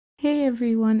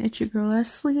everyone, it's your girl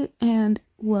Leslie, and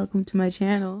welcome to my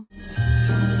channel.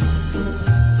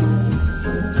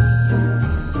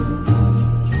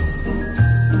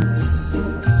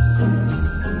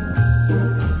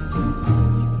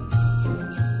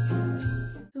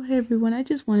 So hey everyone, I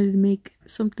just wanted to make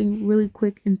something really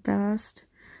quick and fast,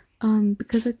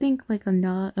 because I think like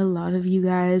not a lot of you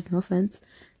guys, no offense,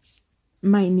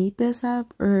 might need this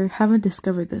app or haven't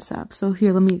discovered this app. So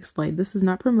here, let me explain. This is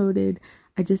not promoted.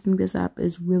 I just think this app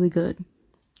is really good.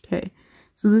 Okay,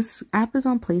 so this app is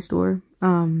on Play Store.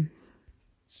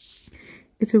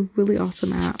 It's a really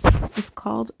awesome app. It's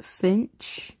called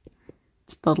Finch.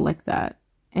 It's spelled like that.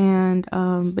 And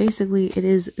basically it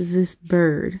is this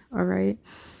bird, all right?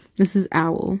 This is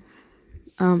owl.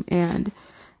 And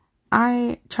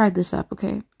I tried this app,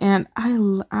 okay? And I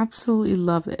absolutely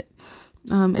love it.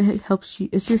 It helps you,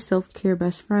 it's your self-care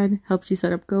best friend, helps you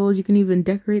set up goals. You can even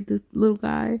decorate the little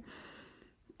guy,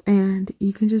 and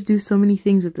you can just do so many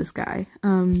things with this guy.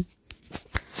 I've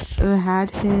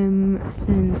had him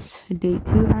since day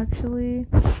 2 actually,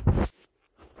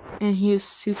 and he is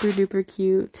super duper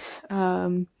cute.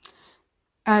 I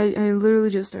literally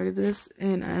just started this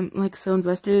and I'm like so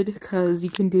invested because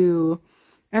you can do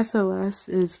SOS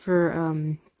is for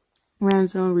round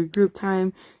zone, regroup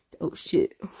time. Oh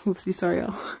shit, whoopsie, sorry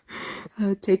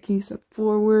y'all. Taking a step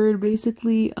forward,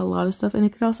 basically a lot of stuff. And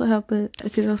it could also help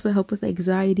with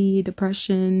anxiety,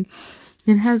 depression,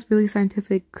 and it has really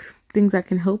scientific things that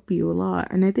can help you a lot.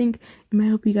 And I think it might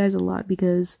help you guys a lot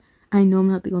because I know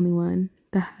I'm not the only one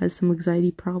that has some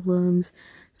anxiety problems,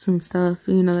 some stuff,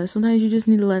 you know, that sometimes you just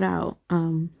need to let out.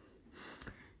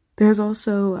 There's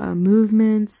also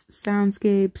movements,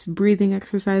 soundscapes, breathing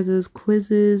exercises,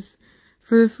 quizzes.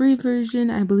 For the free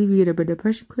version, I believe you get a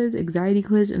depression quiz, anxiety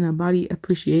quiz, and a body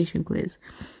appreciation quiz.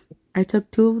 I took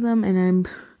 2 of them, and I'm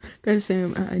gotta say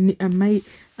I'm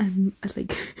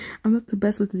not the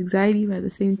best with anxiety, but at the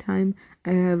same time,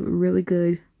 I have really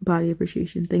good body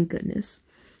appreciation. Thank goodness.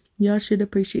 Y'all should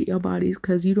appreciate your bodies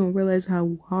because you don't realize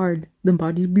how hard the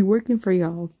bodies be working for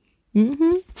y'all.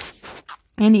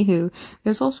 Anywho,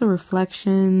 there's also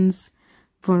reflections,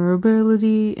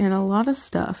 vulnerability, and a lot of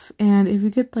stuff. And if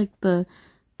you get like the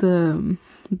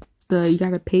you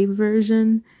gotta pay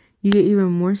version, you get even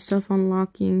more stuff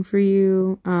unlocking for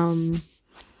you. And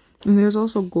there's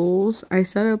also goals. I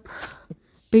set up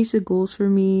basic goals for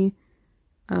me.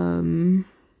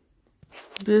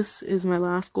 This is my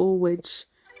last goal, which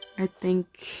I think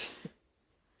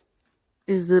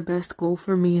is the best goal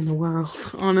for me in the world,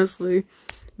 honestly,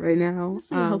 right now.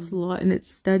 It helps a lot, and it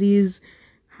studies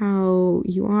how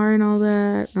you are and all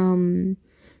that.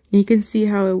 You can see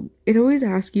how it always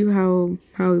asks you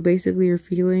how basically you're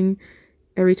feeling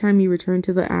every time you return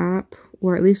to the app,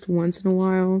 or at least once in a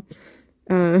while.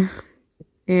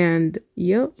 And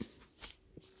yep,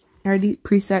 I already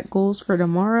preset goals for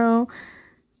tomorrow,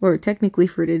 or technically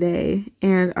for today.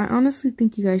 And I honestly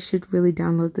think you guys should really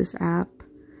download this app.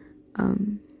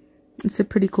 It's a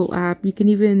pretty cool app. You can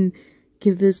even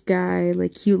give this guy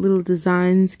like cute little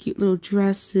designs, cute little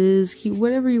dresses, cute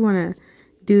whatever you want to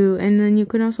do. And then you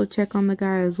can also check on the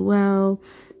guy as well,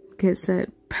 get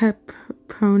set pep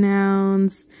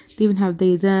pronouns. They even have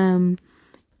they them,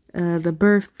 the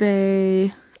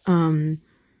birthday,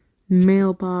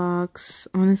 mailbox.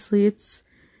 Honestly, it's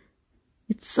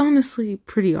honestly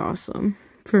pretty awesome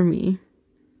for me,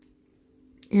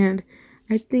 and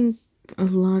I think a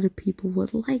lot of people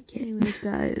would like it. Anyways,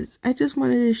 guys, I just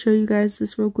wanted to show you guys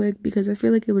this real quick because I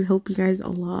feel like it would help you guys a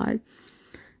lot.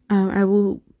 I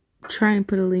will try and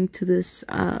put a link to this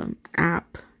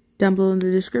app down below in the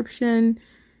description,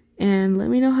 and let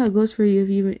me know how it goes for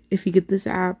you if you get this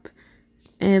app,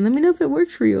 and let me know if it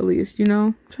works for you at least, you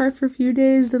know. Try it for a few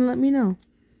days, then let me know.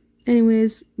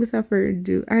 Anyways, without further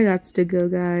ado, I got to go,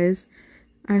 guys.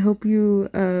 I hope you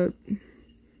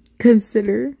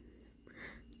consider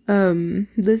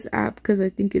this app because I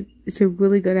think it's a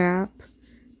really good app.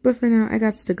 But for now, I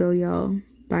got to go, y'all.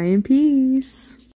 Bye and peace.